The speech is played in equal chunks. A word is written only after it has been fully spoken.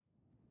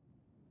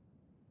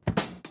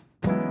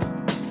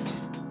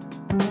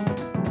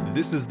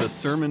This is the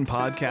Sermon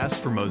Podcast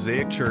for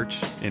Mosaic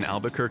Church in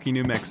Albuquerque,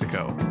 New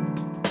Mexico.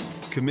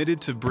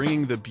 Committed to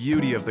bringing the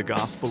beauty of the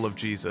gospel of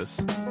Jesus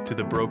to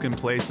the broken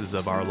places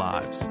of our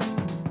lives.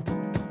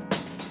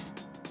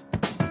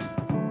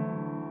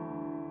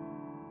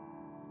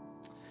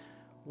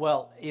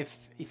 Well,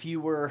 if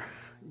you were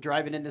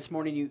driving in this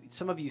morning,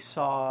 some of you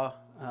saw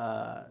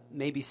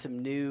maybe a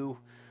new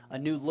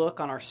look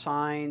on our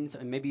signs,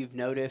 and maybe you've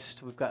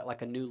noticed we've got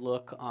like a new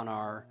look on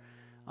our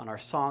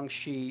song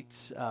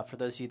sheets. For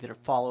those of you that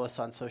follow us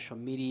on social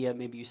media,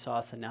 maybe you saw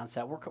us announce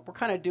that we're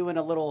kind of doing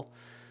a little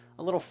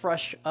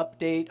fresh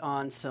update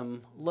on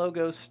some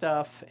logo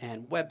stuff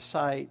and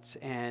websites,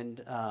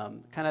 and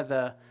kind of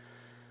the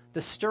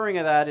stirring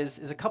of that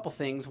is a couple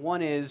things.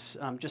 One is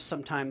just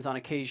sometimes on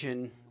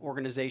occasion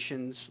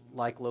organizations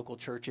like local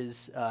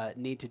churches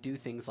need to do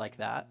things like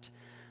that.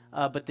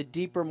 But the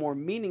deeper, more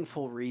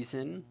meaningful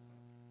reason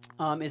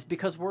is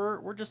because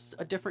we're just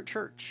a different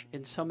church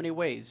in so many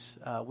ways.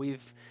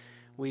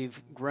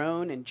 We've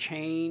grown and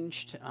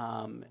changed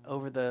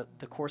over the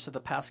course of the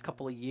past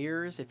couple of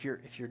years. If you're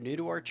new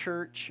to our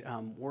church,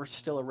 we're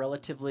still a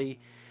relatively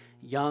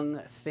young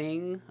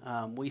thing.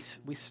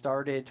 We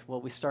started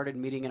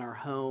meeting in our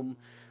home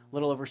a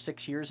little over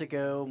 6 years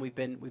ago, and we've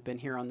been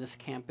here on this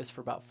campus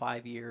for about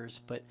 5 years.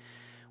 But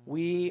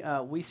we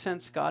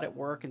sense God at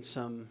work in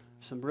some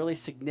really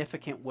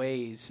significant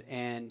ways,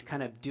 and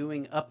kind of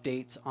doing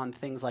updates on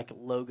things like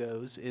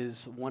logos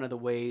is one of the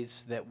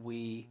ways that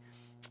we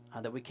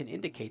can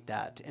indicate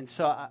that. And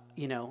so I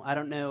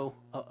don't know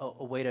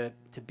a way to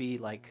be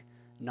like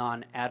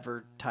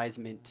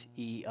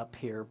non-advertisement-y up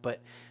here,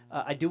 but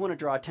I do want to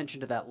draw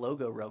attention to that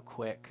logo real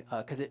quick,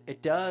 because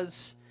it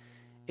does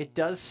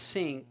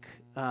sync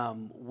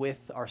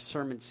with our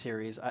sermon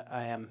series.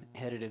 I am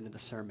headed into the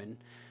sermon,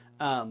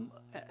 and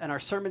our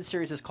sermon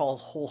series is called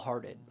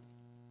Wholehearted,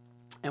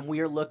 and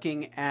we are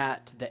looking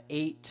at the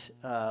 8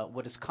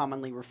 what is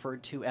commonly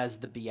referred to as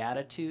the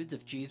Beatitudes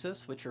of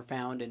Jesus, which are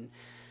found in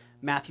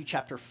Matthew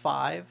chapter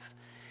 5.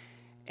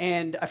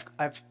 And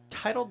I've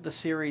titled the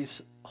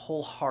series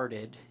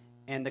Wholehearted,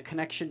 and the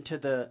connection to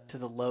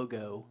the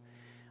logo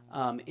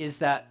is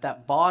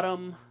that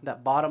bottom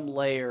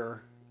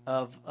layer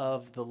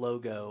of the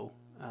logo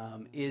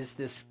is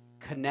this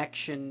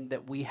connection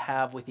that we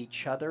have with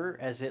each other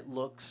as it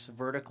looks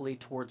vertically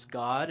towards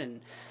God.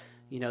 And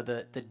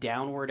the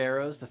downward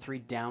arrows, the 3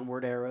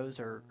 downward arrows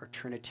are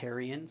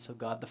Trinitarian, so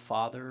God the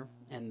Father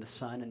and the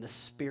Son and the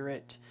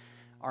Spirit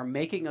are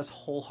making us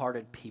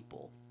wholehearted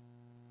people.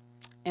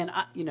 And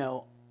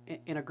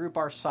in a group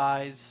our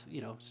size,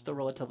 still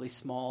relatively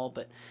small,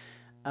 but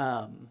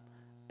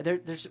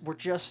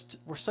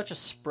we're such a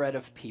spread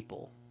of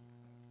people.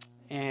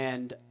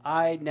 And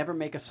I never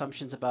make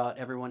assumptions about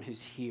everyone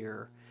who's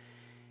here.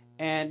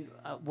 And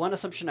one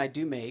assumption I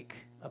do make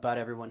about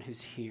everyone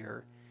who's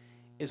here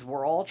is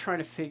we're all trying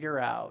to figure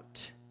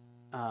out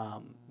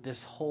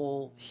this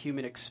whole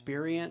human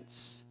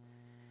experience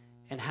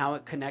and how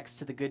it connects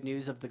to the good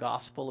news of the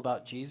gospel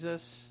about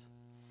Jesus,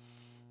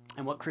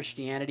 and what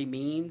Christianity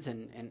means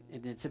and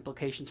its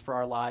implications for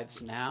our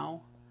lives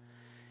now.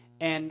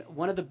 And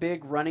one of the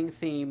big running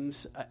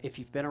themes, if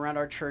you've been around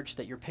our church,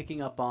 that you're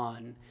picking up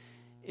on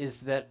is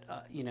that,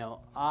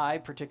 I,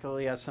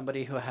 particularly as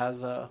somebody who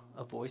has a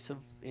voice of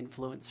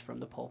influence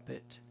from the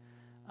pulpit,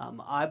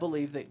 I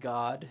believe that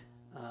God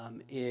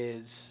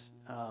is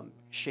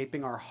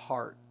shaping our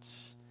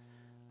hearts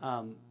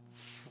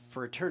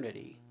for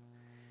eternity.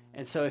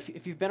 And so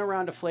if you've been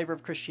around a flavor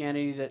of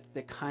Christianity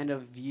that kind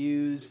of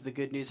views the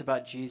good news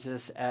about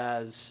Jesus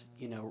as,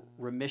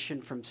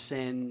 remission from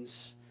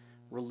sins,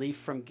 relief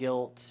from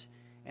guilt,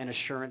 and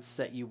assurance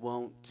that you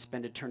won't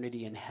spend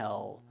eternity in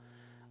hell,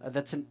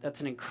 that's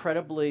an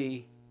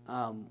incredibly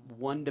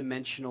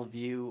one-dimensional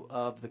view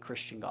of the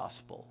Christian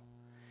gospel.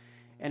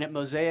 And at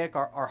Mosaic,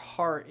 our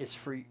heart is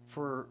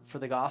for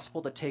the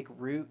gospel to take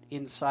root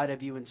inside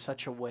of you in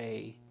such a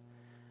way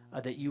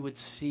that you would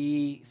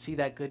see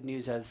that good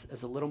news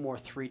as a little more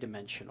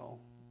 3-dimensional.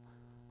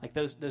 Like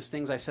those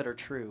things I said are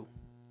true,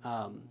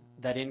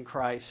 that in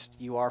Christ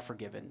you are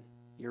forgiven,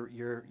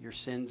 your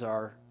sins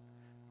are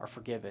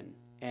forgiven,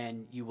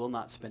 and you will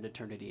not spend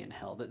eternity in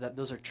hell.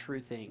 Those are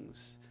true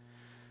things.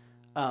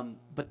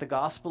 But the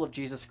gospel of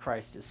Jesus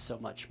Christ is so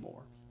much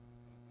more.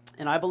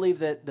 And I believe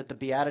that the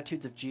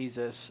Beatitudes of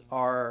Jesus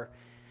are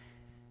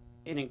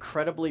an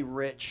incredibly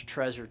rich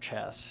treasure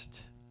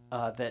chest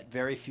that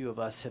very few of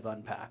us have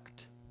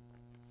unpacked.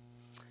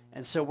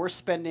 And so we're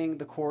spending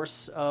the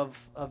course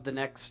of the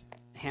next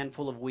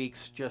handful of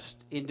weeks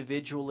just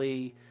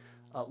individually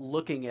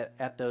looking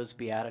at those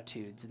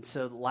Beatitudes. And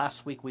so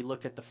last week we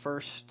looked at the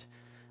first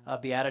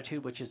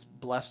Beatitude, which is,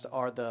 blessed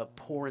are the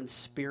poor in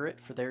spirit,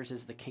 for theirs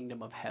is the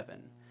kingdom of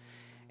heaven.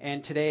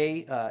 And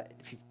today,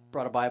 if you've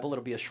brought a Bible,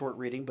 it'll be a short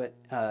reading, but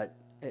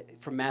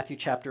from Matthew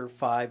chapter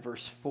 5,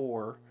 verse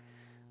 4,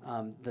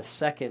 the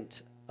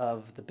second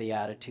of the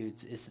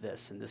Beatitudes is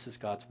this, and this is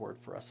God's word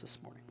for us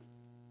this morning.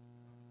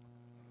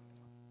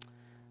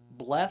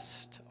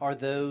 Blessed are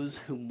those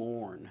who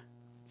mourn,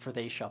 for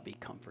they shall be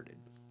comforted.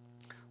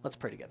 Let's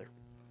pray together.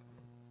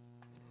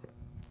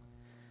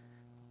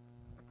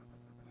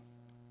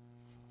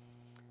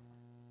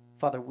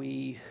 Father,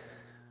 we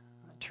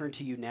turn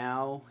to you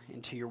now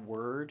and to your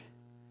word,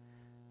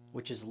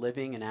 which is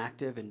living and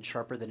active and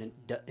sharper than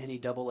any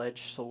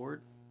double-edged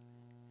sword,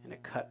 and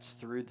it cuts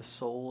through the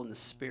soul and the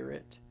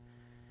spirit.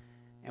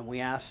 And we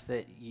ask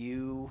that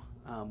you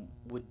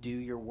would do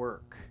your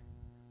work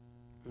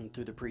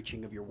through the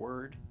preaching of your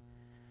word,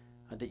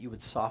 that you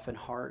would soften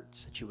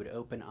hearts, that you would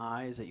open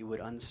eyes, that you would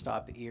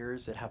unstop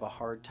ears that have a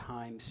hard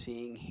time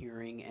seeing,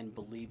 hearing, and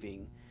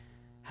believing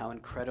how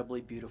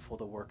incredibly beautiful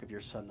the work of your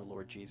Son, the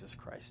Lord Jesus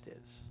Christ,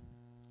 is.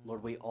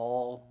 Lord, we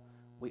all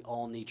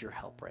need your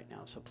help right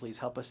now. So please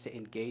help us to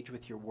engage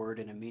with your word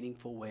in a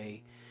meaningful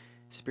way.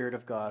 Spirit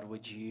of God,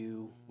 would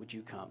you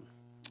come?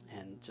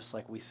 And just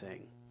like we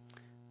sing,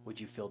 would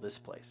you fill this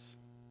place?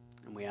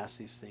 And we ask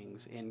these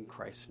things in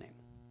Christ's name.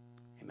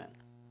 Amen.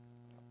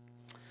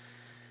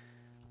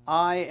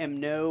 I am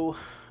no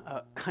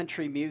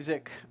country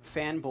music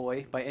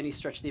fanboy by any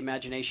stretch of the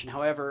imagination.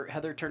 However,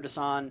 Heather turned us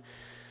on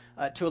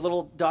to a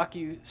little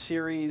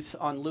docu-series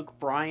on Luke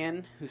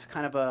Bryan, who's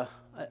kind of a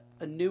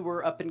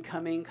newer,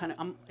 up-and-coming kind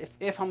of.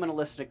 If I'm going to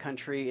listen to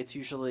country, it's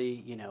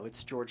usually,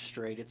 it's George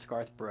Strait, it's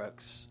Garth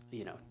Brooks,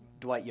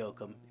 Dwight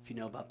Yoakam, if you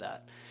know about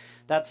that.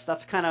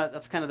 That's kind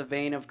of the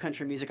vein of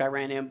country music I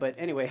ran in. But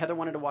anyway, Heather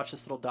wanted to watch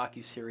this little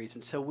docu-series,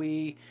 and so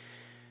we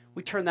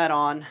turned that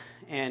on,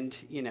 and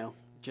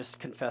just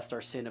confessed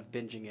our sin of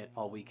binging it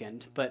all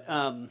weekend. But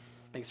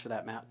thanks for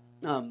that, Matt.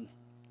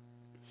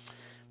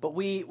 But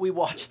we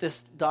watched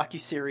this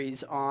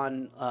docu-series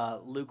on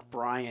Luke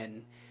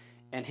Bryan,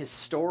 and his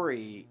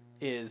story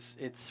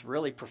it's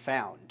really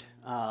profound.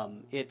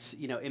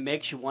 It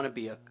makes you want to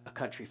be a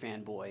country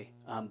fanboy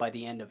by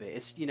the end of it.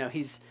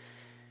 It's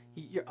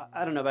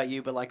I don't know about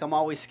you, but I'm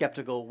always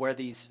skeptical where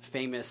these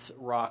famous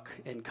rock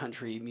and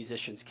country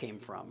musicians came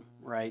from,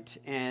 right?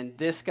 And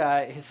this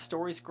guy, his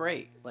story's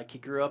great. He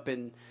grew up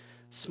in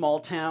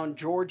small town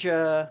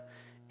Georgia,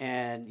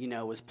 and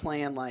was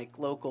playing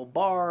local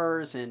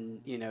bars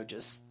and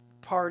just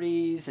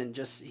parties, and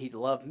just he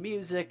loved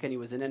music, and he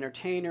was an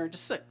entertainer.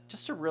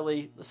 Just a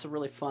really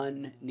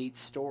fun, neat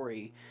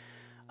story.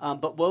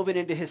 But woven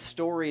into his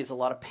story is a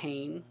lot of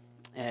pain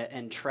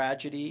and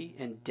tragedy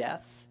and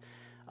death.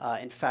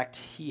 In fact,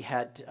 he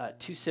had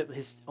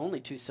his only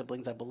two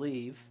siblings, I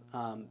believe,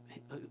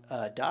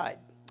 died.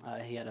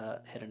 He had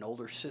an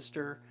older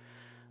sister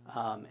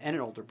and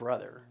an older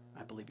brother.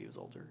 I believe he was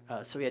older.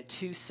 So he had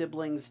two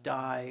siblings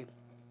die.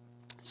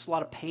 Just a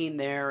lot of pain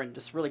there, and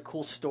just really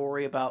cool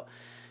story about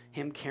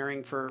him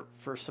caring for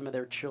some of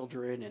their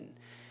children.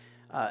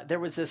 And there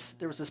was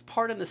this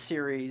part in the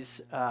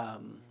series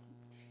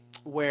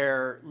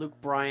where Luke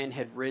Bryan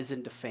had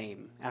risen to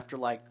fame after a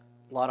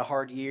lot of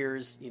hard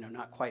years,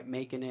 not quite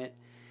making it.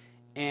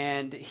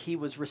 And he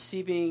was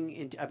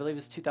receiving, I believe it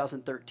was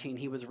 2013,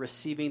 he was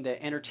receiving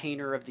the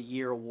Entertainer of the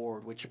Year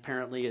award, which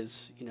apparently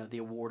is, the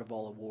award of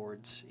all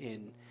awards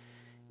in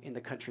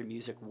the country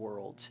music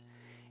world.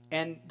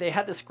 And they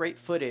had this great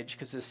footage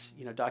because this,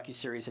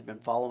 docuseries had been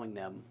following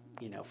them,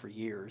 for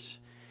years.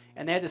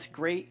 And they had this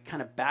great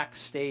kind of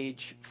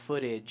backstage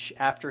footage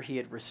after he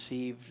had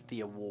received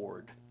the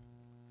award.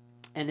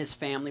 And his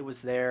family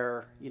was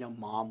there,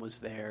 mom was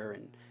there,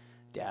 and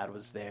dad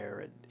was there.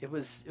 And it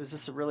was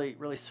just a really,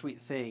 really sweet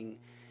thing.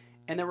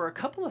 And there were a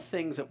couple of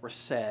things that were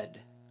said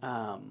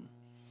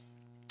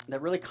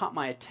that really caught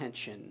my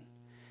attention.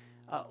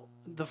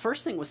 The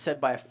first thing was said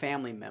by a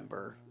family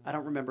member. I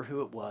don't remember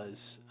who it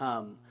was.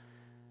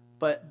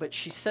 But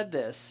she said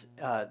this.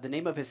 The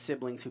name of his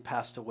siblings who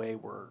passed away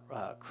were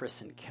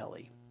Chris and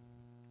Kelly.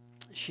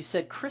 She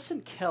said, Chris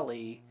and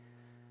Kelly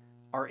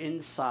are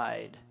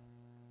inside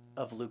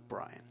of Luke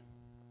Bryan.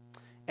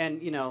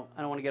 And, I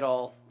don't want to get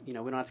all, we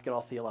don't have to get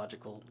all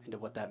theological into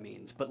what that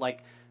means. But,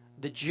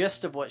 the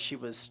gist of what she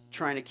was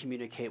trying to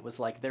communicate was,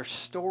 their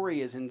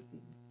story is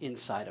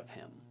inside of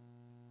him,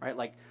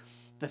 right?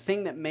 The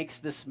thing that makes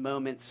this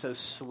moment so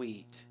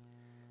sweet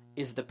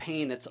is the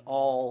pain that's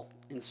all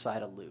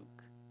inside of Luke.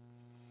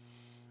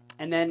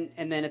 And then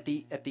at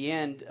the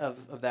end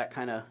of that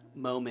kind of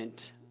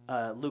moment,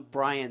 Luke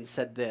Bryan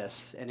said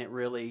this, and it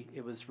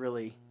was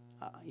really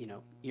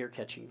ear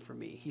catching for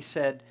me. He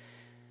said,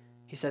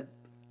 the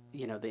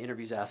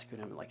interview's asking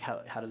him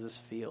how does this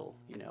feel?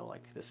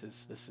 This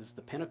is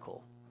the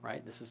pinnacle,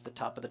 right? This is the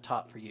top of the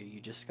top for you. You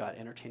just got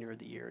Entertainer of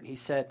the Year, and he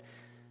said,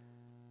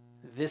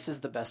 this is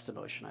the best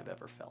emotion I've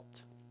ever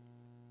felt.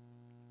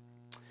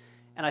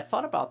 And I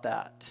thought about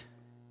that,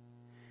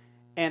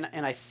 and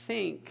I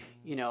think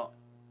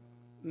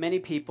many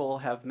people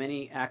have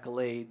many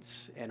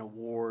accolades and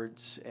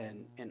awards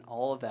and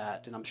all of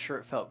that, and I'm sure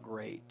it felt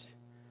great.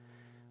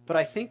 But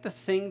I think the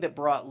thing that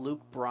brought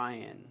Luke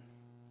Bryan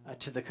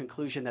to the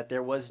conclusion that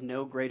there was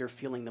no greater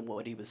feeling than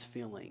what he was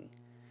feeling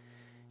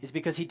is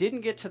because he didn't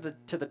get to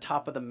the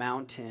top of the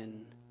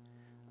mountain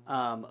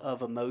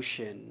of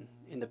emotion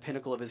in the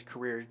pinnacle of his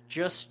career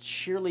just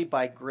sheerly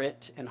by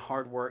grit and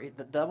hard work.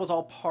 That was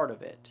all part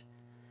of it.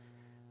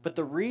 But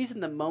the reason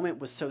the moment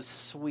was so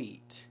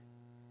sweet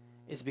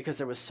is because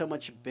there was so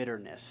much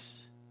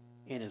bitterness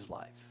in his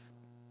life.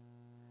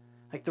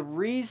 The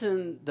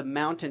reason the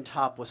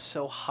mountaintop was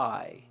so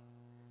high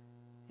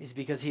is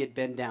because he had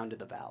been down to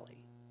the valley.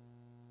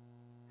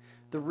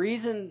 The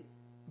reason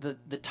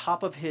the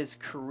top of his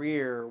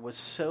career was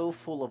so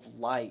full of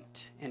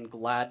light and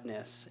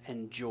gladness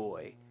and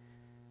joy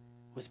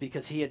was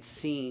because he had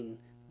seen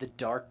the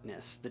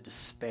darkness, the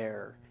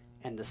despair,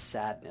 and the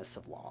sadness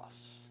of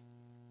loss.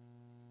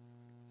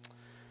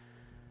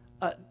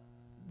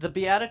 The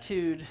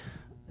beatitude,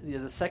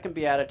 the second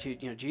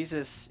beatitude,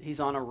 Jesus, he's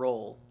on a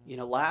roll.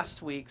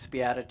 Last week's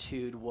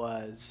beatitude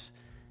was,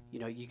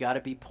 you got to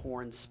be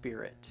poor in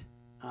spirit.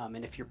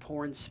 And if you're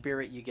poor in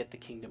spirit, you get the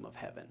kingdom of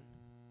heaven.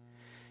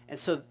 And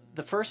so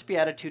the first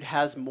beatitude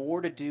has more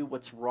to do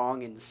what's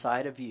wrong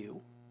inside of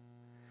you.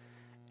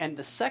 And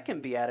the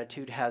second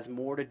beatitude has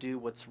more to do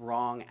what's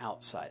wrong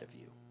outside of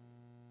you.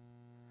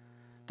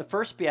 The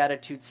first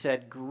beatitude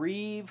said,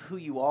 grieve who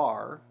you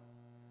are.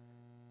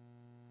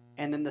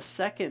 And then the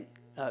second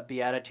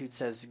beatitude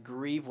says,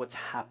 grieve what's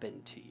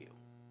happened to you.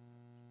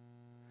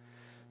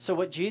 So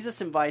what Jesus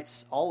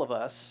invites all of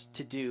us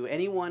to do,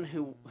 anyone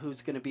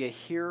who's going to be a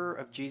hearer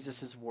of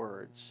Jesus'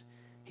 words,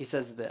 he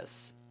says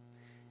this,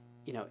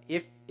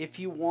 if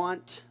you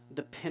want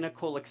the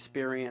pinnacle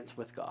experience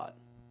with God,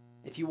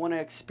 if you want to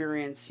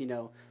experience,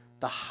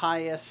 the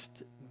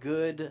highest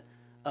good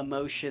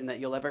emotion that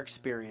you'll ever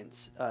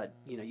experience,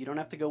 you don't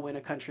have to go win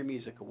a country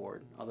music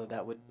award, although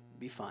that would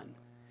be fun.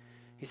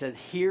 He said,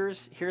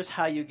 here's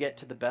how you get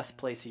to the best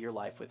place of your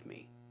life with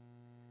me.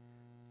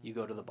 You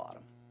go to the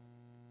bottom.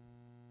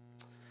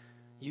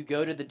 You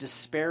go to the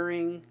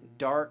despairing,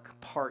 dark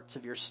parts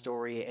of your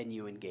story and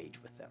you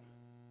engage with them.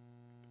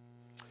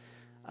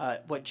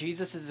 What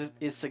Jesus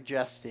is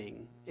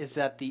suggesting is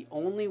that the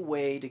only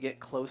way to get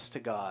close to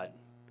God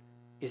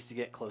is to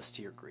get close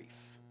to your grief.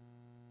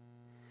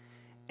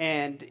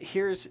 And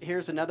here's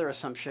another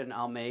assumption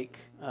I'll make,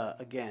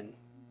 again,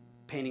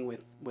 painting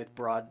with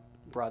broad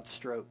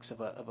strokes of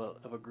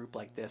a group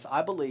like this.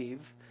 I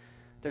believe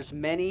there's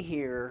many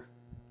here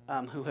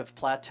who have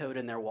plateaued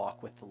in their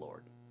walk with the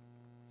Lord.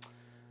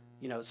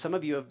 Some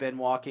of you have been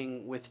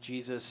walking with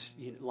Jesus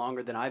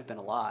longer than I've been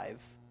alive.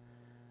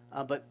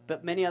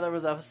 But many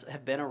others of us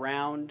have been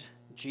around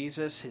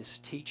Jesus, his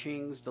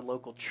teachings, the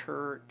local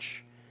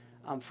church,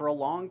 for a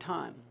long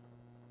time.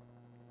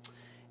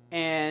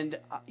 And,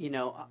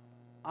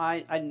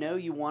 I know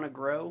you want to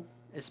grow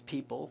as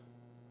people.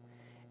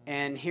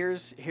 And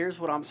here's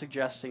what I'm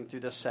suggesting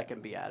through this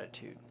second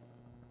beatitude,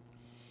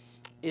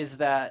 is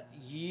that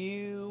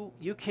you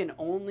can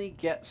only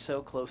get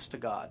so close to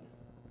God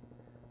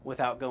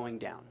without going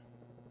down.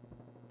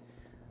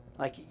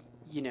 Like,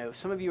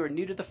 some of you are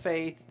new to the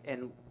faith,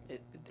 and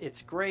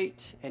it's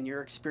great, and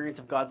your experience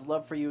of God's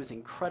love for you is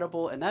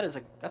incredible, and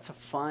that's a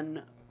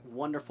fun,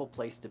 wonderful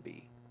place to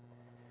be.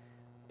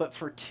 But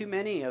for too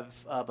many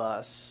of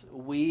us,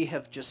 we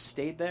have just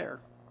stayed there,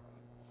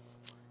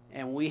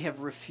 and we have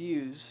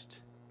refused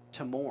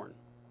to mourn.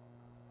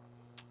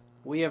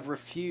 We have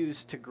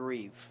refused to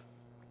grieve.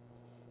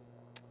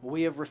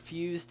 We have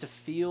refused to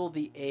feel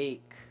the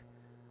ache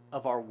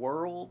of our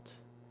world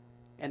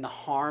and the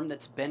harm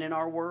that's been in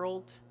our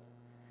world.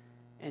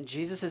 And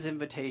Jesus'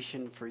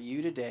 invitation for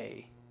you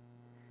today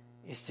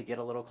is to get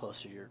a little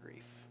closer to your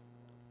grief,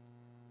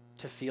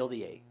 to feel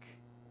the ache,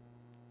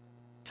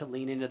 to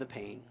lean into the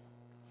pain.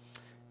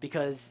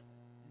 Because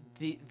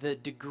the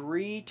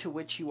degree to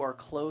which you are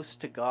close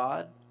to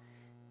God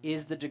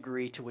is the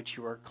degree to which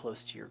you are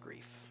close to your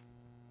grief.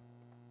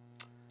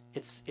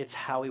 It's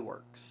how he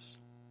works.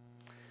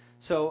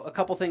 So a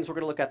couple things we're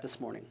going to look at this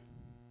morning.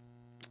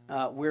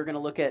 We're going to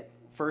look at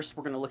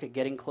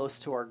getting close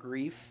to our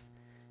grief,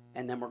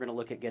 and then we're going to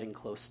look at getting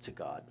close to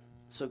God.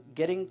 So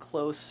getting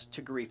close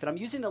to grief. And I'm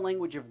using the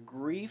language of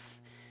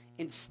grief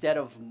instead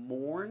of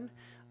mourn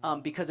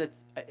because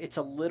it's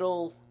a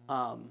little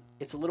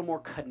more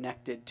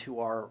connected to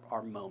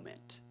our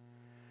moment.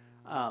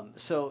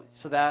 So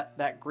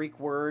that Greek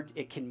word,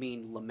 it can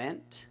mean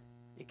lament,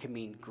 it can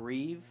mean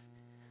grieve,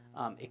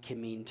 it can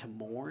mean to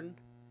mourn.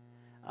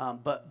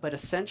 But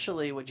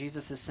essentially what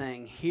Jesus is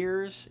saying,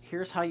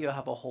 here's how you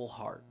have a whole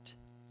heart.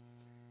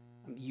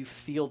 You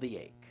feel the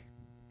ache.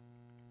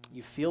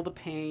 You feel the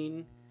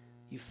pain.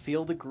 You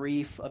feel the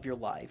grief of your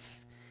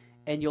life.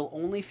 And you'll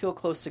only feel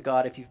close to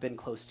God if you've been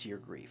close to your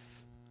grief.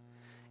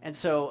 And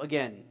so,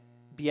 again,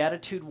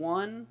 Beatitude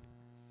 1,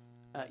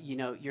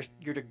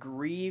 you're to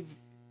grieve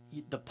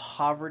the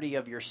poverty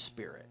of your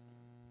spirit.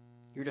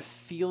 You're to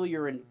feel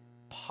your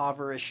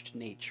impoverished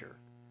nature.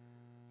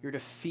 You're to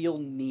feel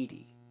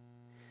needy.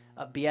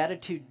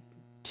 Beatitude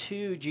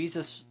 2,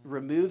 Jesus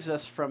removes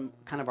us from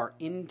kind of our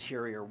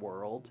interior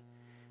world,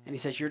 and he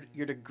says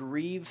you're to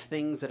grieve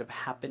things that have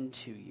happened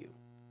to you.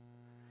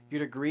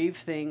 You're to grieve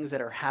things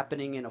that are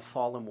happening in a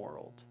fallen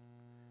world.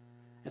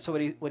 And so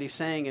what he's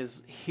saying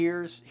is,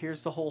 here's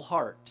the whole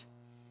heart.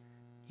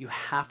 You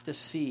have to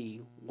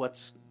see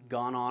what's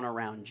gone on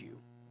around you.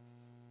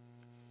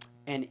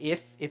 And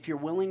if you're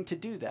willing to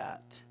do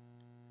that,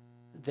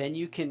 then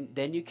you can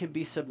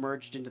be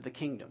submerged into the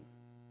kingdom.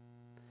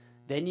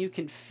 Then you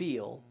can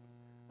feel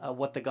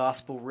what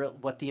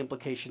the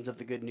implications of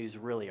the good news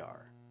really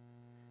are.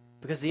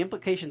 Because the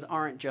implications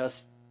aren't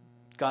just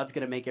God's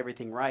going to make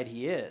everything right,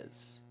 he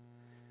is.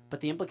 But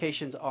the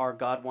implications are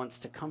God wants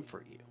to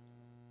comfort you.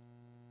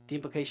 The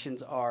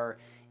implications are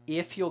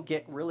if you'll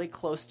get really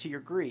close to your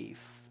grief,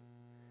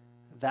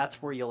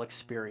 that's where you'll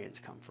experience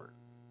comfort.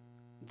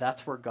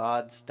 That's where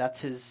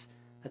that's his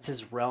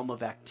realm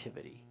of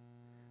activity.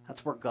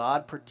 That's where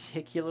God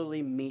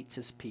particularly meets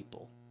his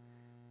people,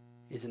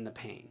 is in the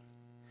pain.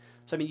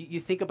 So, I mean, you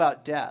think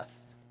about death.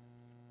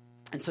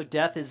 And so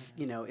death is,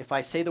 if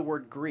I say the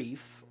word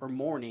grief or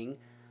mourning,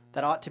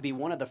 that ought to be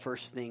one of the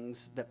first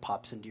things that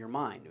pops into your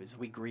mind, is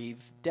we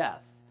grieve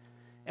death.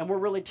 And we're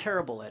really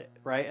terrible at it,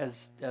 right?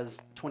 As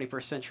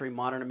 21st century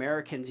modern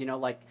Americans,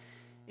 like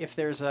if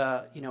there's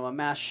a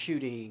mass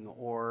shooting,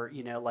 or,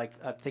 like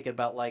I'm thinking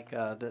about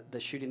the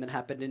shooting that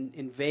happened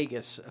in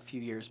Vegas a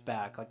few years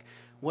back. Like,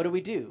 what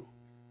do?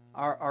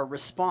 Our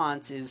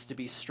response is to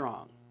be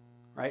strong,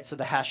 right? So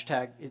the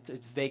hashtag, it's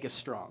Vegas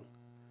strong,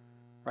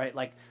 right?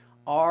 Like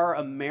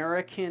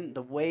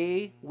the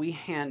way we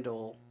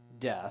handle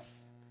death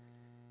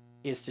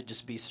is to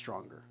just be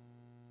stronger.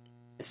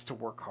 It's to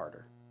work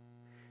harder.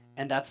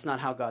 And that's not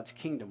how God's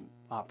kingdom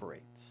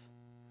operates.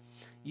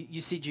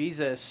 You see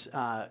Jesus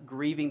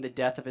grieving the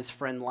death of his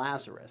friend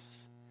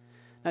Lazarus.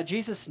 Now,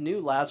 Jesus knew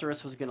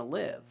Lazarus was going to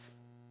live,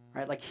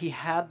 right? Like, he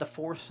had the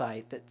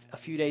foresight that a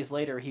few days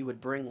later he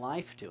would bring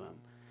life to him.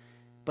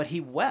 But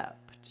he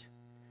wept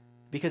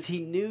because he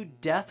knew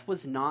death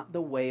was not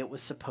the way it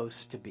was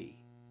supposed to be.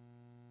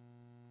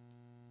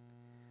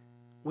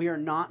 We are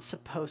not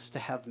supposed to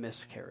have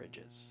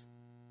miscarriages.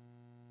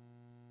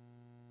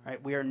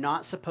 Right? We are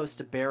not supposed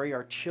to bury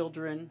our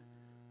children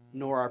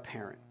nor our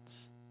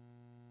parents.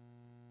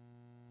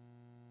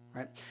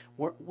 Right?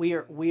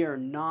 We are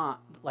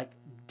not, like,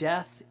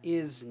 death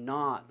is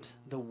not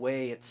the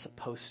way it's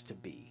supposed to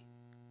be.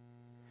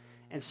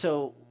 And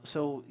so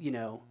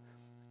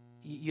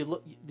you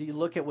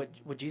look at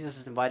what Jesus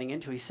is inviting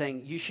into. He's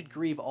saying you should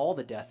grieve all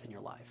the death in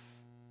your life.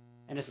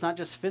 And it's not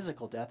just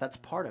physical death, that's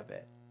part of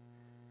it.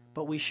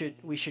 But we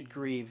should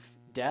grieve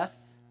death,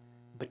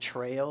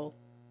 betrayal,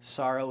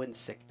 sorrow, and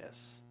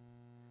sickness.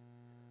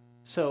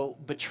 So,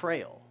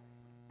 betrayal.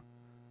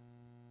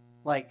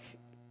 Like,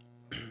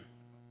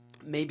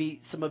 maybe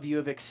some of you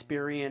have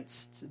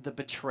experienced the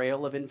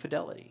betrayal of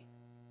infidelity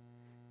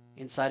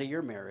inside of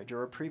your marriage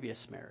or a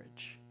previous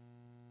marriage.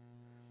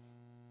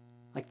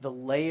 Like the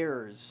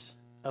layers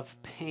of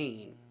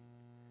pain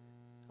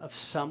of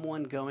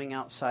someone going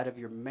outside of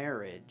your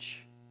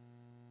marriage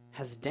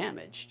has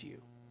damaged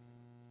you.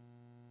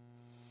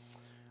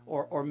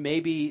 Or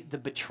maybe the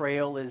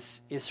betrayal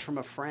is from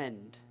a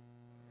friend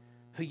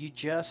who you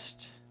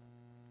just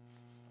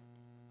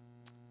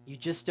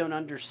don't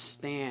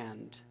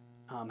understand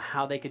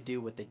how they could do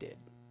what they did,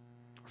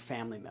 or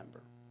family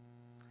member.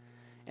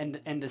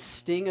 And the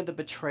sting of the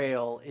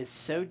betrayal is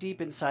so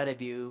deep inside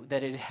of you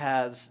that it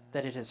has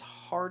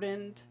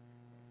hardened,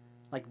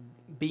 like,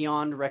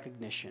 beyond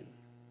recognition.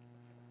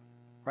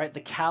 Right? The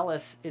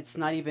callus, it's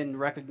not even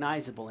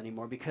recognizable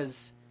anymore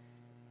because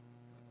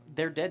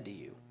they're dead to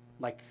you.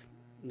 Like,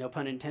 no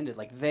pun intended.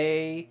 Like,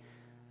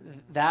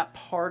 that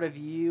part of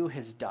you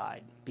has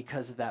died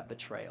because of that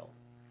betrayal.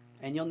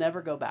 And you'll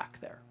never go back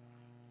there.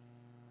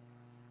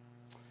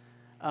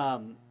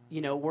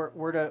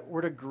 We're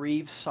to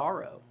grieve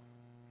sorrow.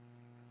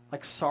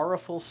 Like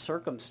sorrowful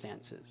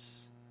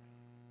circumstances.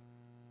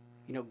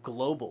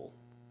 Global.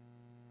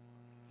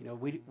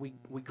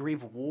 We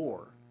grieve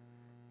war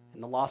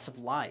and the loss of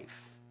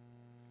life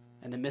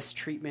and the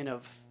mistreatment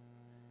of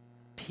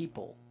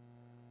people.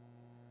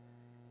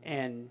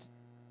 And,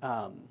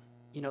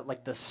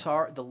 like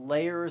the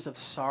layers of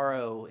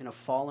sorrow in a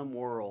fallen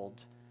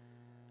world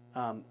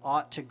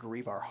ought to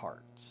grieve our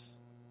hearts.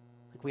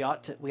 Like we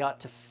ought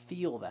to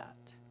feel that.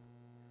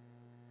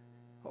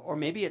 Or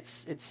maybe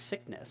it's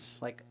sickness.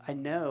 Like, I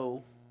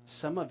know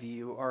some of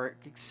you are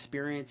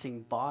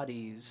experiencing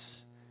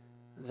bodies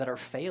that are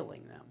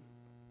failing them.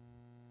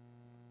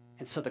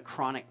 And so the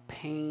chronic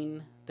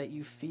pain that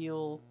you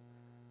feel,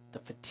 the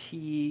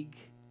fatigue,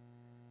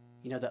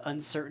 the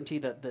uncertainty,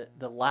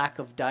 the lack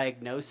of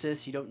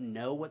diagnosis, you don't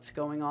know what's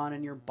going on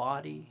in your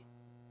body.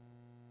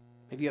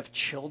 Maybe you have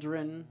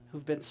children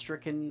who've been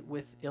stricken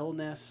with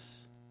illness.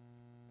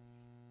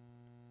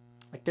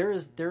 Like, there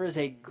is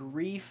a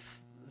grief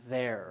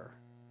there,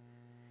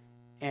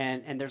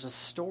 and there's a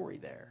story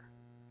there.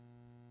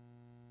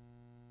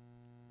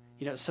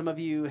 Some of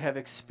you have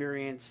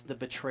experienced the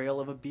betrayal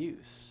of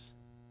abuse.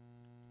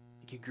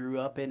 Like, you grew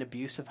up in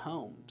abusive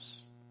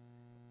homes,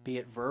 be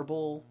it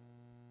verbal,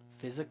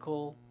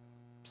 physical,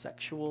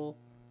 sexual.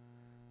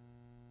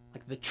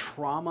 Like, the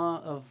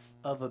trauma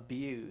of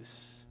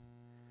abuse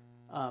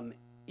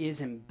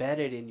is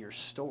embedded in your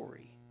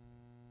story.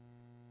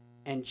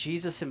 And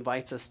Jesus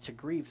invites us to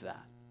grieve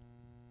that.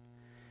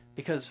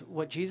 Because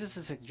what Jesus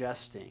is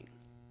suggesting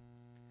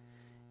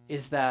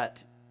is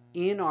that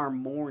in our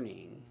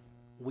mourning,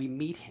 we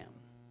meet him.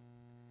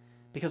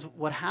 Because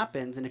what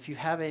happens, and if you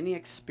have any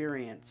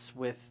experience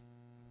with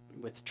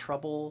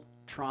trouble,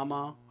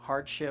 trauma,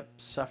 hardship,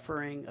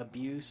 suffering,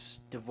 abuse,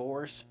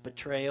 divorce,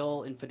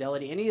 betrayal,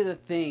 infidelity, any of the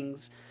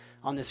things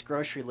on this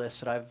grocery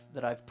list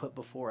that I've put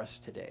before us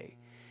today.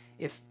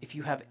 If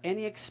you have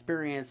any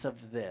experience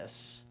of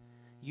this,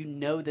 you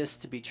know this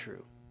to be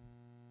true,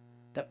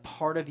 that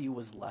part of you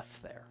was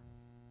left there,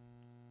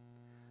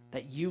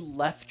 that you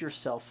left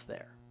yourself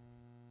there.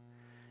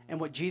 And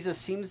what Jesus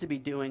seems to be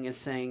doing is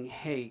saying,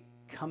 hey,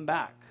 come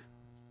back.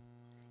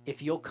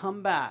 If you'll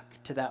come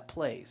back to that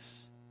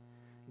place,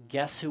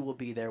 guess who will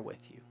be there with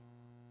you?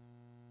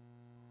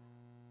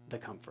 The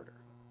Comforter.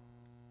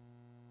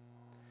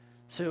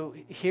 So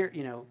here,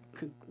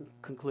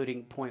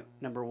 concluding point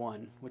number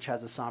 1, which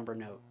has a somber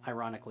note,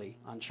 ironically,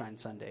 on Shine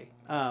Sunday.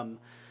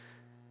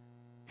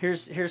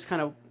 Here's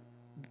kind of,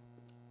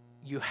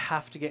 you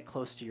have to get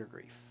close to your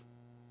grief.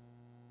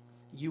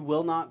 You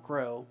will not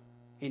grow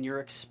in your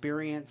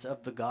experience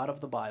of the God of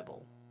the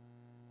Bible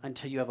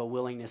until you have a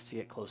willingness to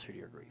get closer to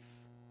your grief.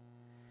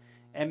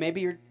 And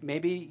maybe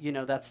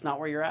that's not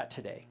where you're at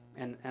today.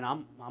 And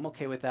I'm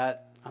okay with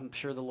that. I'm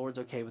sure the Lord's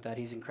okay with that.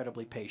 He's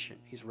incredibly patient.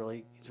 He's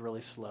really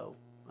slow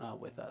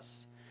with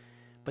us.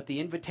 But the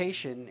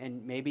invitation,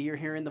 and maybe you're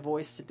hearing the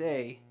voice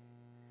today,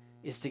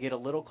 is to get a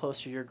little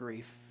closer to your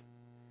grief,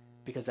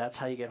 because that's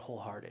how you get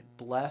wholehearted.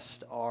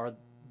 Blessed are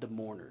the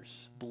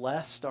mourners.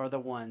 Blessed are the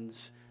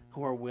ones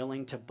who are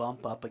willing to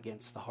bump up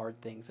against the hard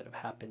things that have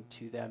happened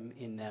to them,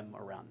 in them,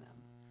 around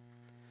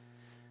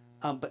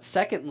them. But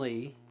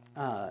secondly,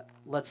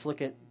 let's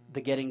look at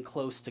the getting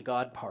close to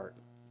God part.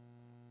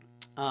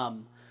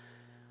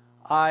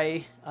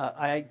 I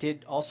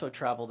did also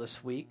travel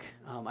this week.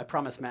 I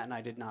promised Matt and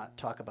I did not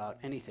talk about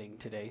anything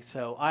today.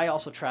 So I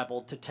also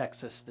traveled to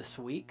Texas this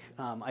week.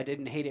 I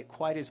didn't hate it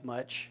quite as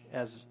much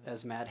as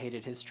Matt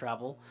hated his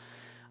travel.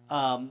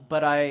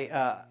 But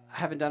I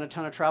haven't done a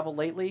ton of travel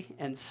lately.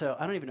 And so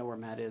I don't even know where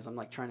Matt is. I'm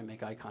like trying to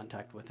make eye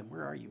contact with him.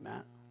 Where are you,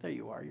 Matt? There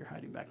you are. You're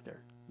hiding back there.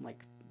 I'm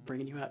like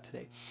bringing you out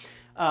today.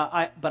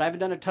 But I haven't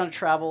done a ton of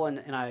travel,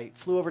 and I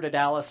flew over to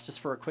Dallas just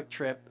for a quick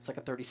trip. It's like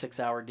a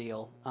 36-hour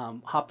deal.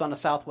 Hopped on a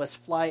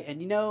Southwest flight,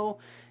 and you know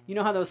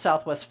how those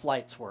Southwest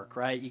flights work,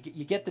 right?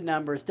 You get the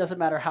numbers. Doesn't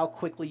matter how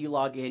quickly you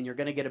log in, you're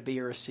going to get a B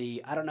or a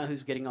C. I don't know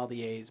who's getting all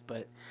the A's,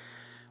 but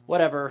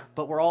whatever.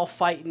 But we're all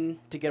fighting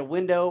to get a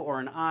window or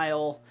an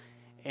aisle,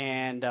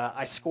 and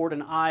I scored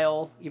an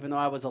aisle, even though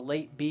I was a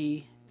late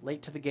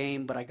to the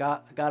game. But I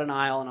got an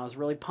aisle, and I was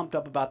really pumped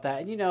up about that.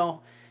 And you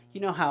know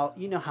how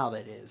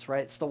that is,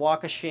 right? It's the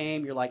walk of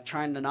shame. You're like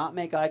trying to not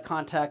make eye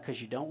contact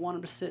because you don't want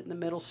them to sit in the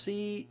middle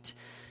seat.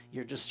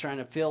 You're just trying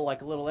to feel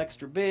like a little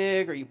extra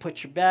big, or you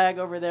put your bag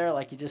over there,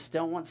 like you just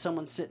don't want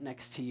someone sitting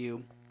next to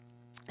you.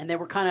 And they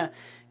were kind of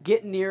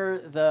getting near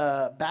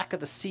the back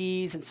of the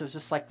C's, and so it's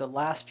just like the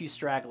last few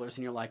stragglers,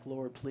 and you're like,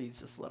 Lord, please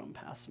just let them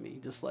pass me.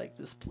 Just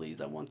please,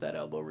 I want that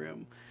elbow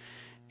room.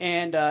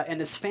 And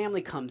this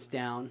family comes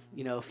down,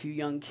 a few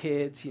young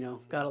kids,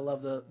 gotta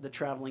love the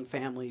traveling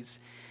families.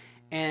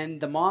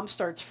 And the mom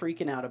starts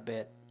freaking out a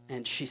bit,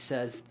 and she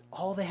says,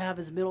 all they have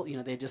is middle,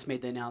 they just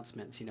made the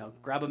announcements,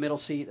 grab a middle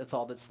seat, that's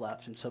all that's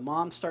left. And so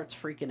mom starts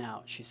freaking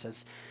out. She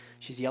says,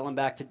 she's yelling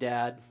back to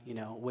dad,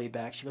 way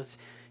back. She goes,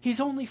 he's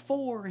only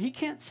 4. He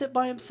can't sit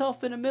by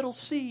himself in a middle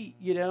seat,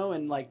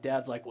 and like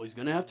dad's like, well, he's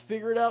going to have to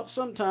figure it out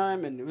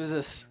sometime. And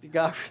it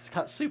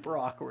got super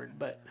awkward,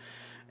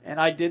 and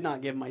I did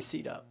not give my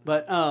seat up.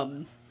 But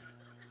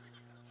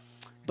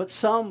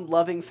some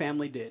loving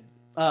family did.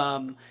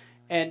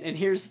 And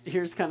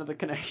here's kind of the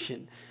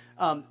connection.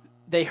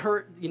 They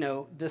heard,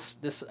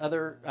 this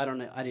other, I don't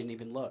know, I didn't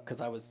even look because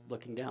I was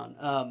looking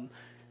down.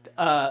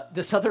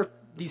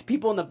 These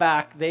people in the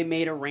back, they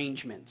made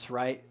arrangements,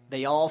 right?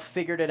 They all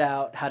figured it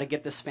out, how to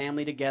get this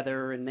family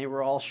together, and they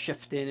were all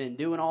shifting and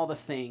doing all the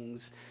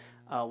things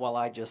while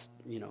I just,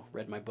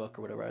 read my book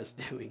or whatever I was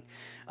doing.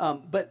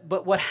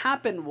 But what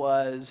happened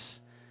was,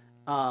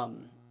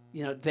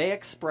 they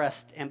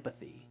expressed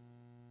empathy.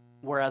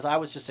 Whereas I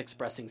was just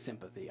expressing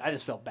sympathy. I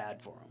just felt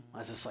bad for him. I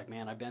was just like,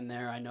 man, I've been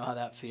there. I know how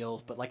that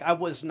feels. But like, I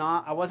wasn't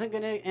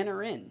going to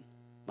enter in.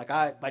 Like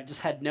I just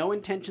had no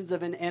intentions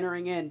of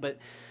entering in. But,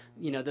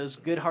 those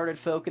good-hearted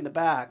folk in the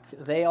back,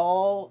 they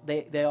all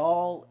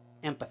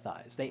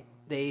empathized.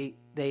 They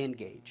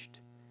engaged.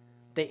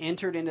 They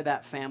entered into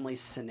that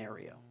family's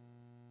scenario.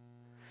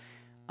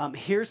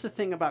 Here's the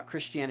thing about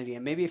Christianity,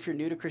 and maybe if you're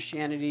new to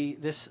Christianity,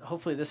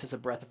 hopefully this is a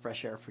breath of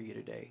fresh air for you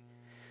today.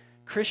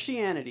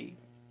 Christianity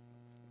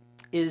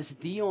is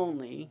the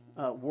only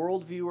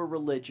worldview or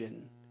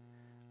religion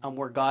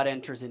where God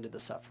enters into the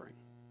suffering.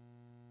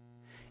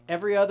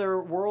 Every other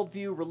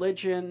worldview,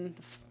 religion,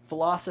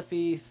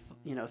 philosophy,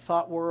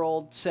 thought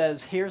world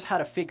says, here's how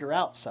to figure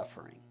out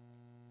suffering.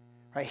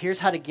 Right? Here's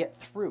how to get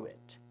through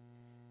it.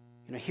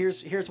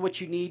 Here's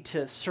what you need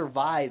to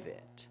survive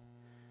it.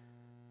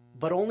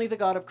 But only the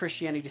God of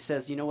Christianity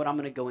says, you know what, I'm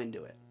going to go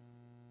into it.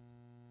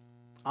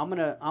 I'm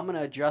going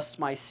to adjust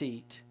my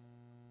seat,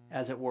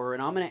 as it were,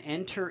 and I'm going to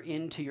enter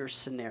into your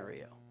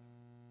scenario.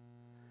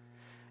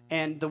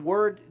 And the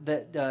word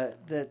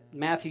that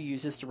Matthew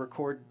uses to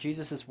record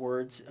Jesus'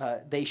 words,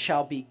 they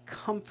shall be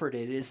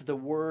comforted, is the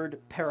word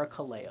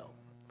parakaleo.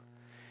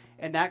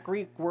 And that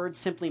Greek word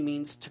simply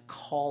means to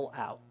call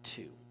out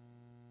to.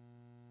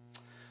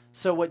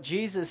 So what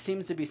Jesus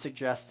seems to be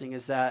suggesting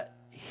is that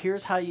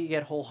here's how you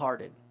get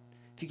wholehearted.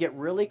 If you get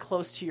really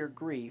close to your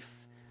grief,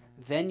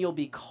 then you'll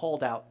be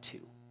called out to.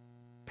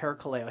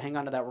 Parakaleo. Hang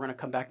on to that. We're going to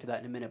come back to that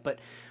in a minute. But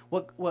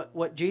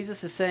what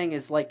Jesus is saying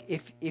is, like,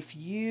 if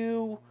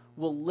you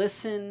will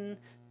listen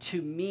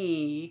to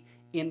me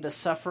in the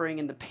suffering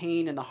and the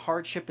pain and the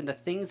hardship and the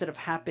things that have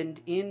happened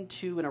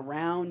into and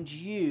around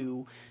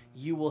you,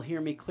 you will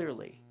hear me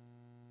clearly.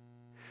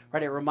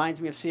 Right? It reminds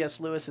me of C.S.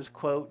 Lewis's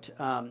quote.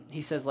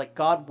 He says, like,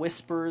 God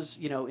whispers,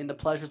 in the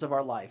pleasures of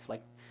our life.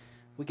 Like,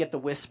 we get the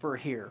whisper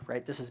here,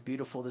 right? This is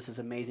beautiful. This is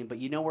amazing. But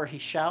you know where he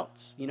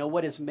shouts? You know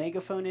what his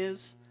megaphone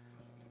is?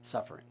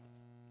 Suffering.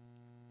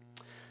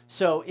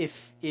 So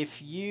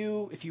if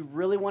you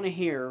really want to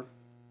hear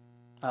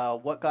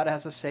what God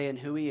has to say and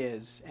who he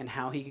is and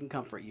how he can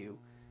comfort you,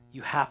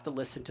 you have to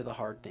listen to the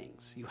hard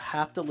things. You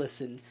have to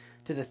listen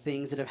to the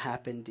things that have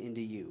happened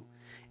into you.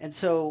 And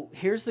so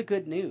here's the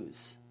good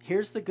news.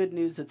 Here's the good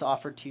news that's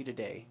offered to you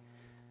today.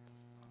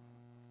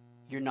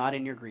 You're not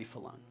in your grief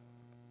alone.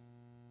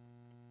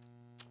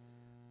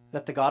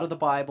 That the God of the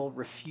Bible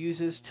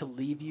refuses to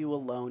leave you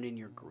alone in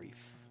your grief.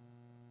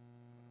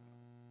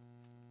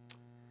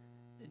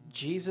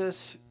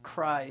 Jesus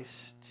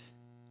Christ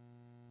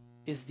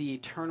is the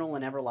eternal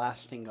and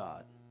everlasting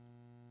God.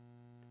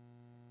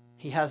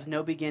 He has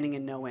no beginning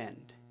and no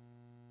end.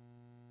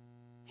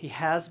 He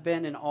has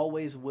been and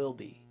always will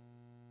be.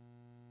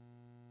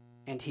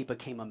 And he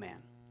became a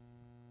man.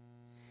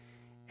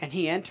 And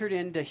he entered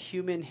into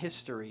human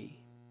history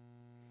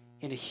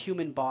in a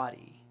human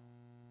body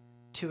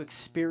to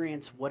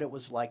experience what it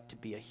was like to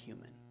be a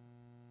human.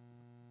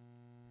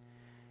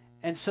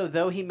 And so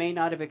though he may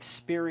not have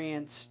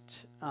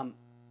experienced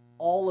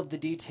all of the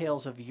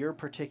details of your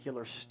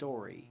particular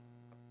story,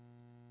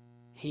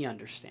 he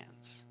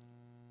understands.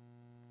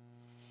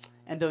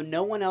 And though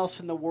no one else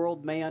in the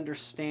world may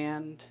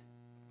understand,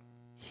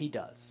 he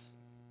does.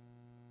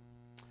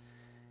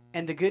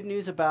 And the good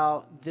news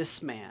about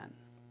this man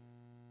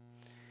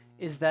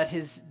is that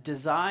his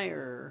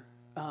desire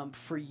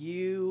for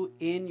you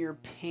in your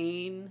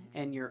pain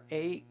and your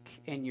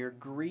ache and your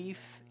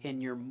grief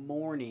and your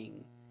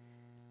mourning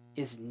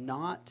is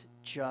not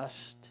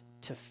just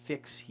to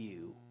fix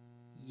you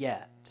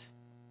yet.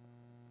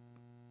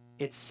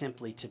 It's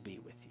simply to be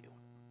with you.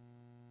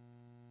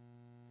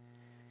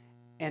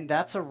 And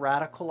that's a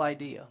radical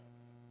idea.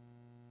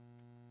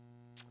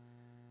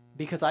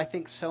 Because I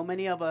think so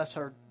many of us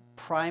are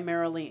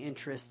primarily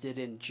interested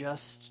in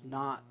just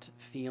not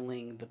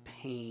feeling the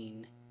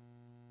pain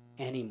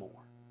anymore.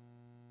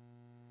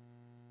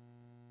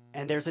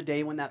 And there's a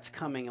day when that's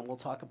coming, and we'll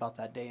talk about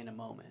that day in a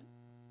moment.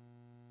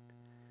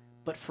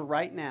 But for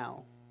right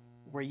now,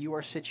 where you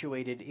are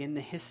situated in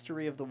the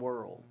history of the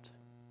world,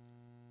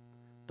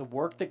 the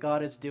work that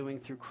God is doing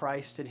through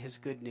Christ and his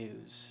good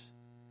news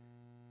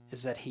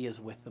is that he is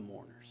with the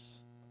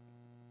mourners.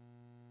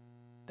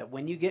 That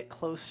when you get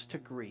close to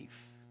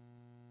grief,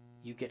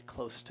 you get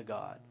close to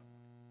God.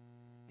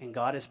 And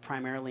God is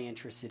primarily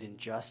interested in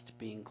just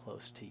being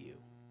close to you.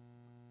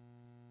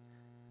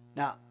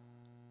 Now,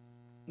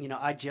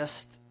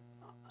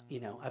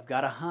 I've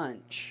got a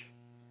hunch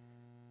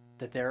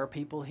that there are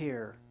people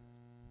here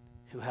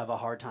who have a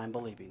hard time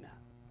believing that.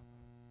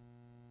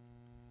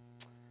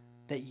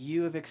 That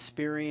you have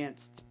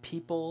experienced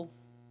people,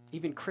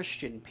 even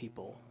Christian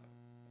people,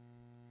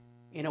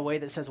 in a way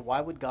that says,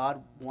 why would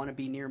God want to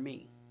be near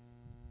me?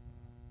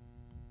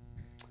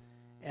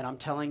 And I'm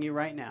telling you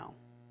right now,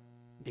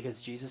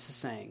 because Jesus is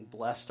saying,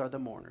 blessed are the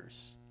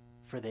mourners,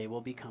 for they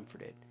will be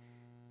comforted.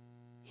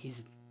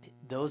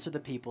 Those are the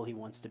people he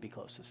wants to be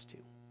closest to.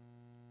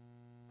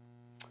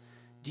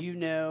 Do you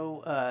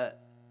know,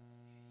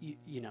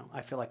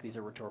 I feel like these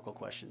are rhetorical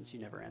questions.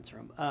 You never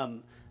answer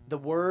them. The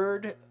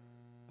word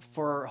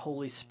for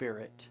Holy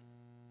Spirit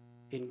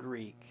in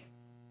Greek,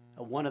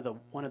 one of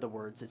the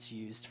words that's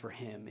used for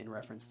him in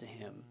reference to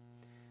him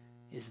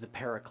is the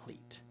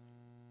paraclete.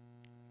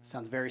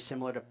 Sounds very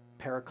similar to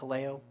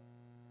parakaleo.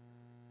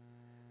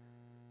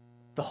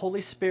 The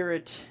Holy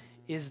Spirit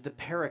is the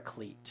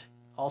paraclete,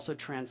 also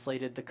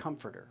translated the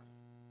comforter.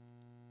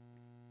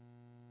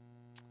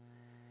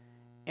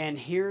 And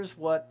here's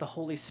what the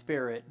Holy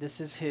Spirit,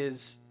 this is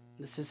his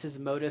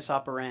modus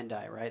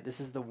operandi, right? This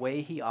is the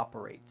way he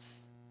operates.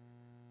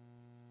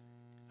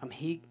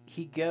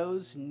 He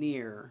goes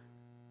near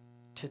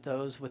to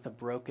those with a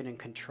broken and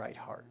contrite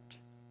heart,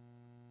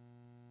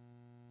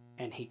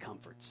 and he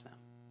comforts them.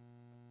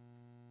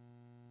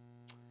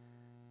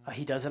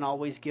 He doesn't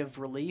always give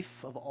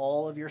relief of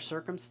all of your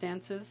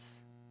circumstances.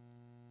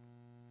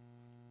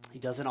 He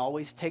doesn't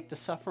always take the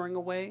suffering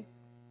away.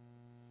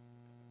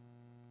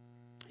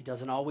 He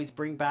doesn't always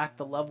bring back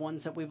the loved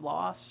ones that we've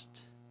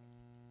lost,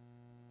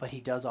 but he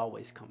does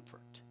always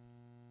comfort.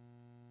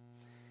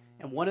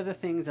 And one of the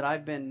things that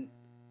I've been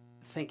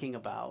thinking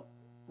about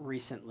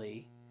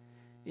recently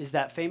is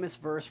that famous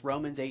verse,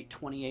 Romans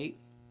 8:28.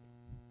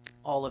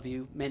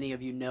 Many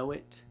of you know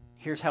it.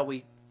 Here's how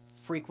we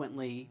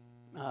frequently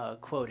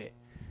quote it.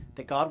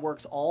 that God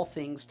works all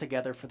things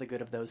together for the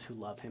good of those who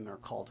love him and are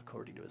called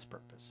according to his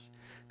purpose.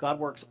 God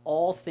works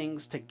all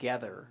things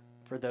together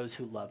for those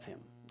who love him.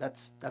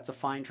 That's a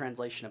fine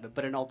translation of it.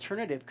 But an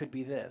alternative could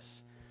be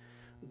this: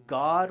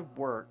 God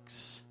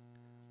works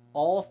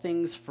all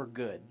things for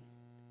good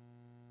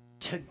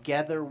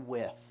together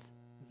with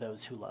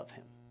those who love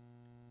him.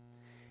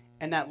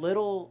 And that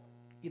little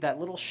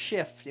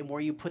shift in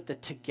where you put the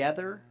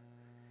together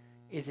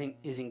is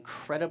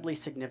incredibly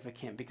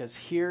significant, because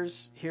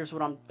here's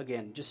what I'm,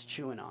 again, just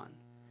chewing on.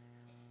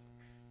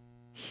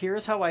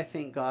 Here's how I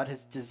think God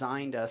has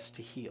designed us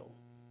to heal: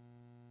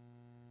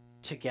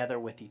 together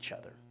with each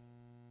other.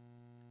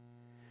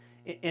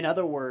 In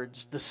other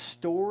words, the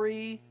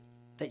story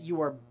that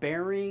you are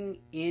bearing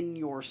in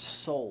your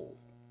soul,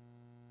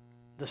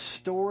 the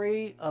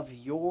story of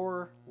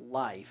your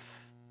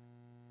life,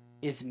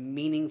 is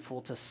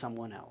meaningful to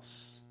someone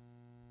else.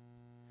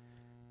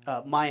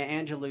 Maya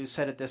Angelou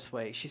said it this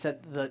way. She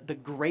said, the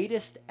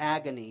greatest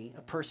agony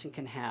a person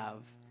can have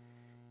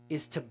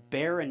is to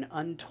bear an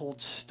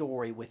untold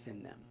story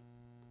within them.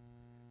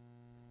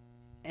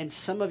 And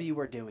some of you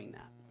are doing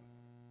that.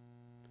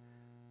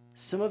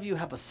 Some of you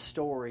have a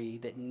story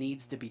that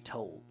needs to be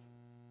told.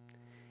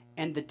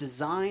 And the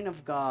design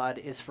of God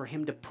is for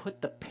him to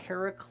put the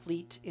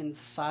paraclete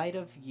inside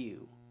of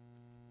you,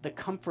 the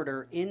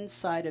comforter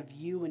inside of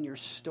you and your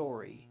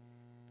story,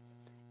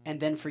 and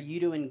then for you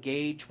to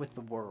engage with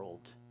the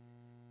world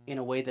in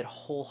a way that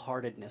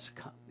wholeheartedness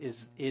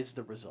is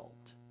the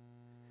result.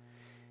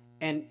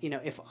 And,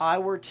 if I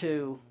were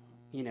to,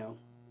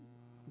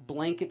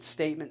 blanket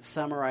statement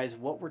summarize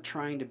what we're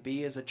trying to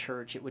be as a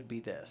church, it would be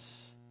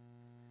this.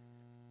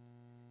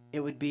 It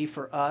would be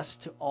for us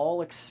to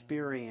all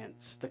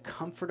experience the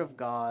comfort of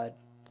God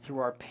through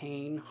our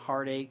pain,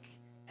 heartache,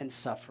 and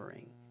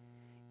suffering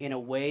in a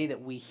way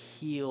that we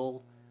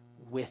heal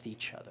with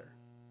each other.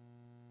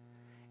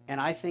 And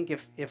I think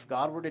if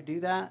God were to do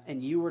that,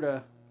 and you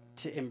were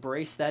to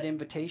embrace that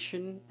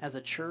invitation as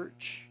a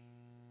church,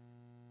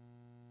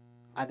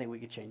 I think we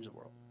could change the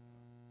world.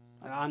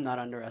 I'm not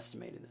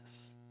underestimating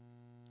this.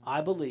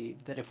 I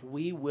believe that if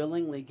we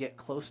willingly get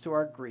close to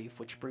our grief,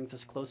 which brings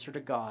us closer to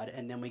God,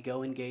 and then we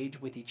go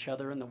engage with each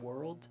other in the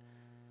world,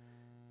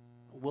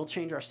 we'll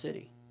change our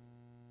city.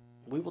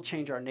 We will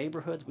change our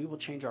neighborhoods. We will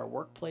change our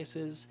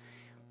workplaces.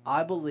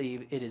 I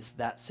believe it is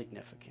that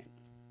significant.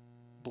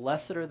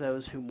 Blessed are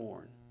those who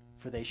mourn,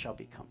 for they shall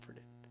be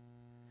comforted.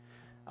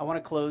 I want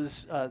to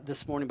close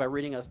this morning by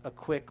reading a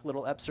quick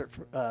little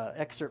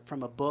excerpt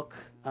from a book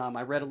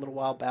I read a little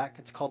while back.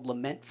 It's called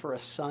Lament for a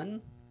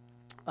Son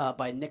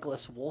by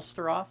Nicholas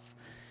Wolsteroff.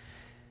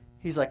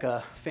 He's like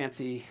a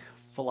fancy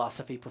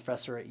philosophy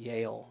professor at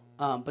Yale.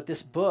 But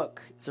this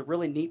book, it's a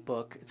really neat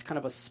book. It's kind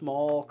of a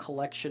small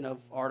collection of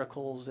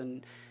articles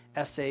and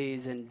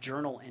essays and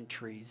journal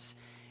entries.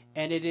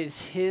 And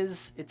it's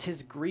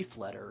his grief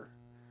letter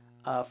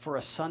for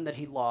a son that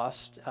he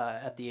lost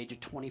at the age of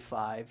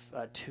 25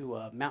 to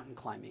a mountain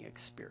climbing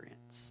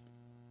experience.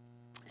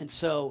 And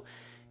so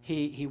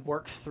he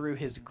works through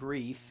his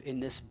grief in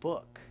this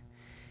book.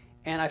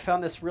 And I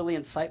found this really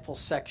insightful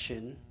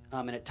section,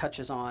 and it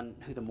touches on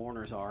who the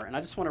mourners are. And I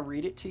just want to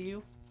read it to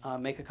you,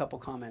 make a couple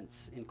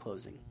comments in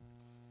closing.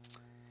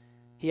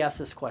 He asks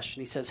this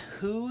question. He says,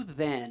 "Who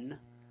then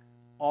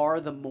are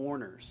the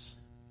mourners?"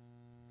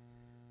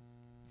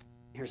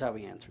 Here's how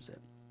he answers it.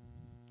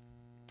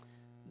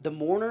 "The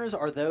mourners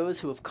are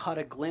those who have caught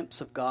a glimpse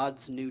of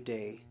God's new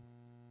day,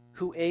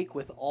 who ache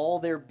with all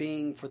their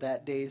being for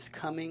that day's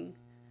coming,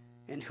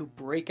 and who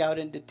break out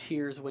into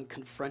tears when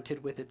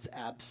confronted with its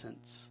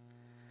absence.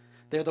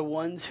 They're the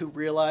ones who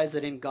realize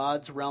that in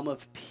God's realm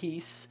of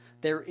peace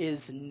there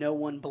is no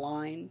one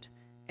blind,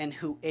 and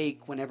who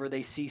ache whenever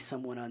they see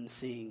someone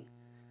unseeing.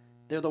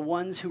 They're the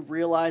ones who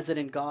realize that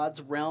in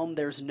God's realm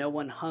there's no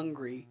one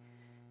hungry,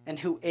 and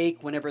who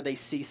ache whenever they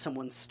see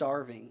someone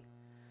starving.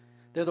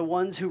 They're the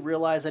ones who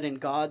realize that in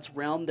God's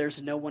realm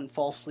there's no one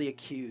falsely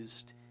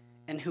accused,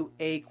 and who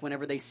ache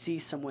whenever they see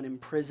someone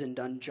imprisoned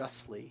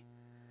unjustly.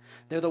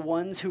 They're the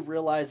ones who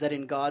realize that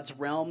in God's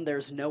realm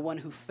there's no one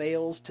who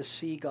fails to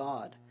see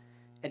God,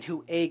 and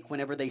who ache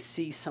whenever they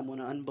see someone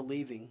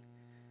unbelieving.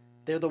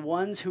 They're the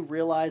ones who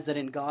realize that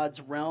in God's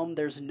realm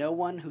there's no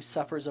one who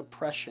suffers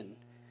oppression,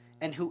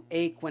 and who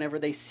ache whenever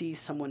they see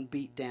someone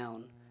beat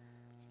down.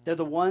 They're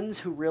the ones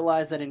who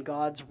realize that in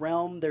God's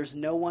realm there's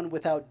no one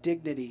without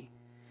dignity,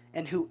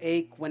 and who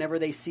ache whenever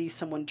they see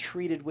someone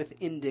treated with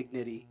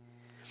indignity.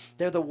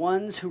 They're the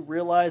ones who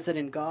realize that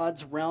in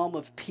God's realm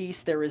of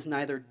peace there is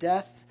neither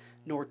death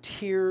nor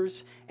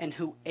tears, and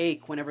who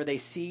ache whenever they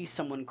see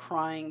someone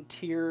crying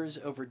tears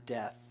over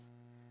death.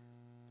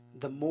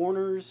 The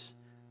mourners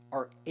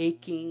are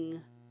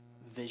aching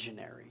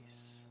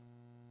visionaries."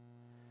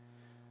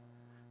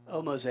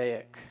 Oh,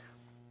 Mosaic,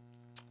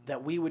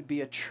 that we would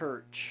be a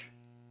church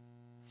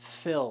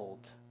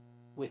filled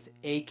with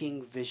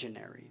aching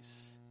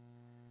visionaries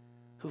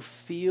who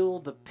feel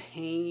the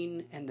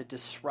pain and the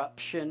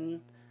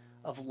disruption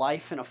of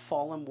life in a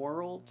fallen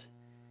world,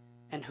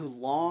 and who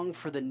long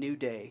for the new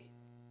day,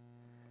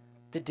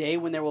 The day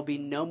when there will be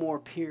no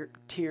more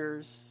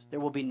tears, there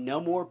will be no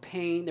more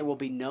pain, there will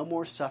be no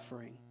more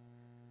suffering,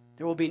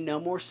 there will be no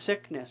more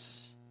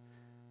sickness,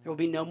 there will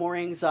be no more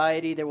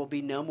anxiety, there will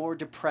be no more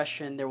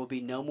depression, there will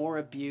be no more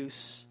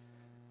abuse,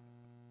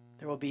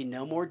 there will be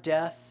no more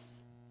death,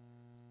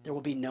 there will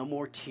be no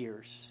more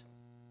tears.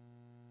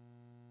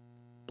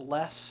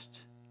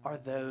 Blessed are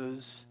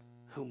those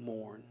who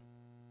mourn,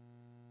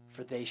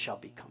 for they shall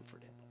be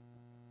comforted.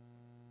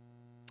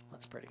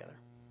 Let's pray together.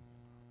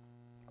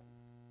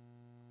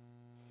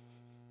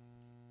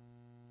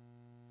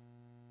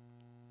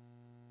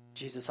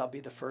 Jesus, I'll be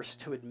the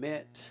first to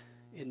admit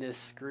in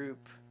this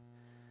group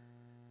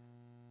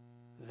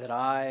that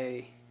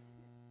I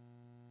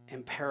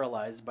am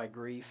paralyzed by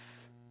grief.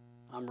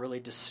 I'm really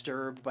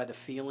disturbed by the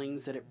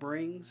feelings that it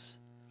brings.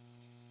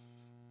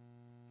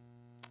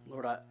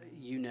 Lord,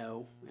 you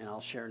know, and I'll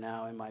share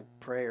now in my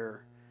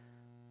prayer,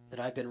 that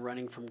I've been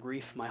running from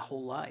grief my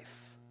whole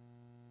life.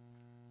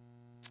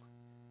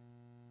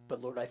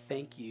 But Lord, I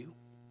thank you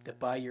that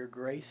by your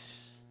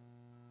grace,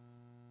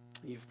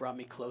 you've brought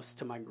me close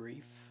to my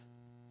grief.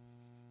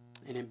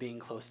 And in being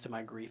close to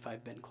my grief,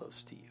 I've been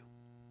close to you.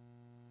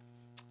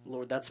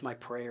 Lord, that's my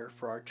prayer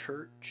for our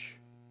church,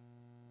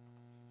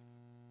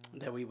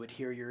 that we would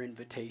hear your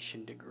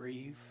invitation to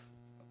grieve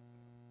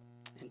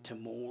and to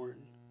mourn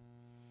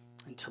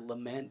and to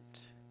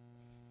lament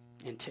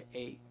and to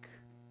ache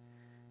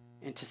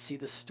and to see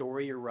the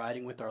story you're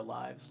writing with our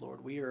lives,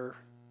 Lord. We're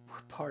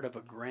part of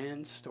a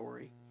grand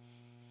story,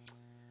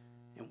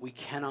 and we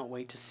cannot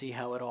wait to see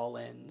how it all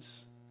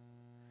ends.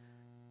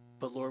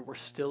 But Lord, we're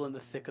still in the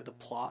thick of the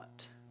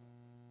plot.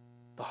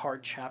 The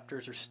hard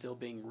chapters are still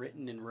being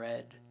written and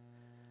read.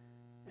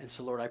 And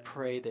so, Lord, I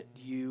pray that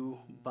you,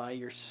 by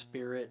your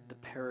Spirit, the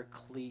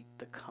Paraclete,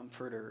 the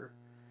Comforter,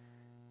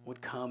 would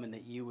come and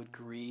that you would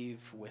grieve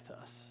with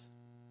us.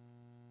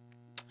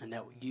 And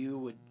that you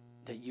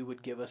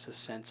would give us a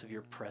sense of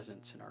your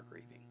presence in our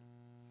grieving.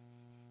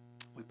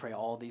 We pray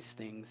all these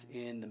things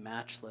in the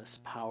matchless,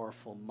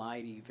 powerful,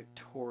 mighty,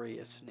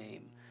 victorious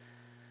name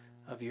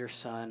of your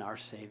Son, our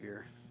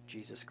Savior,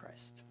 Jesus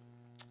Christ.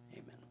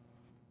 Amen.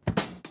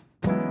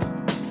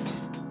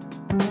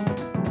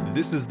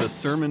 This is the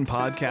Sermon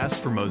Podcast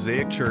for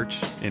Mosaic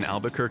Church in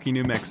Albuquerque,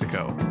 New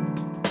Mexico.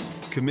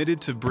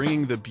 Committed to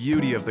bringing the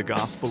beauty of the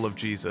gospel of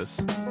Jesus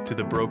to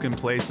the broken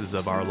places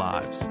of our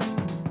lives.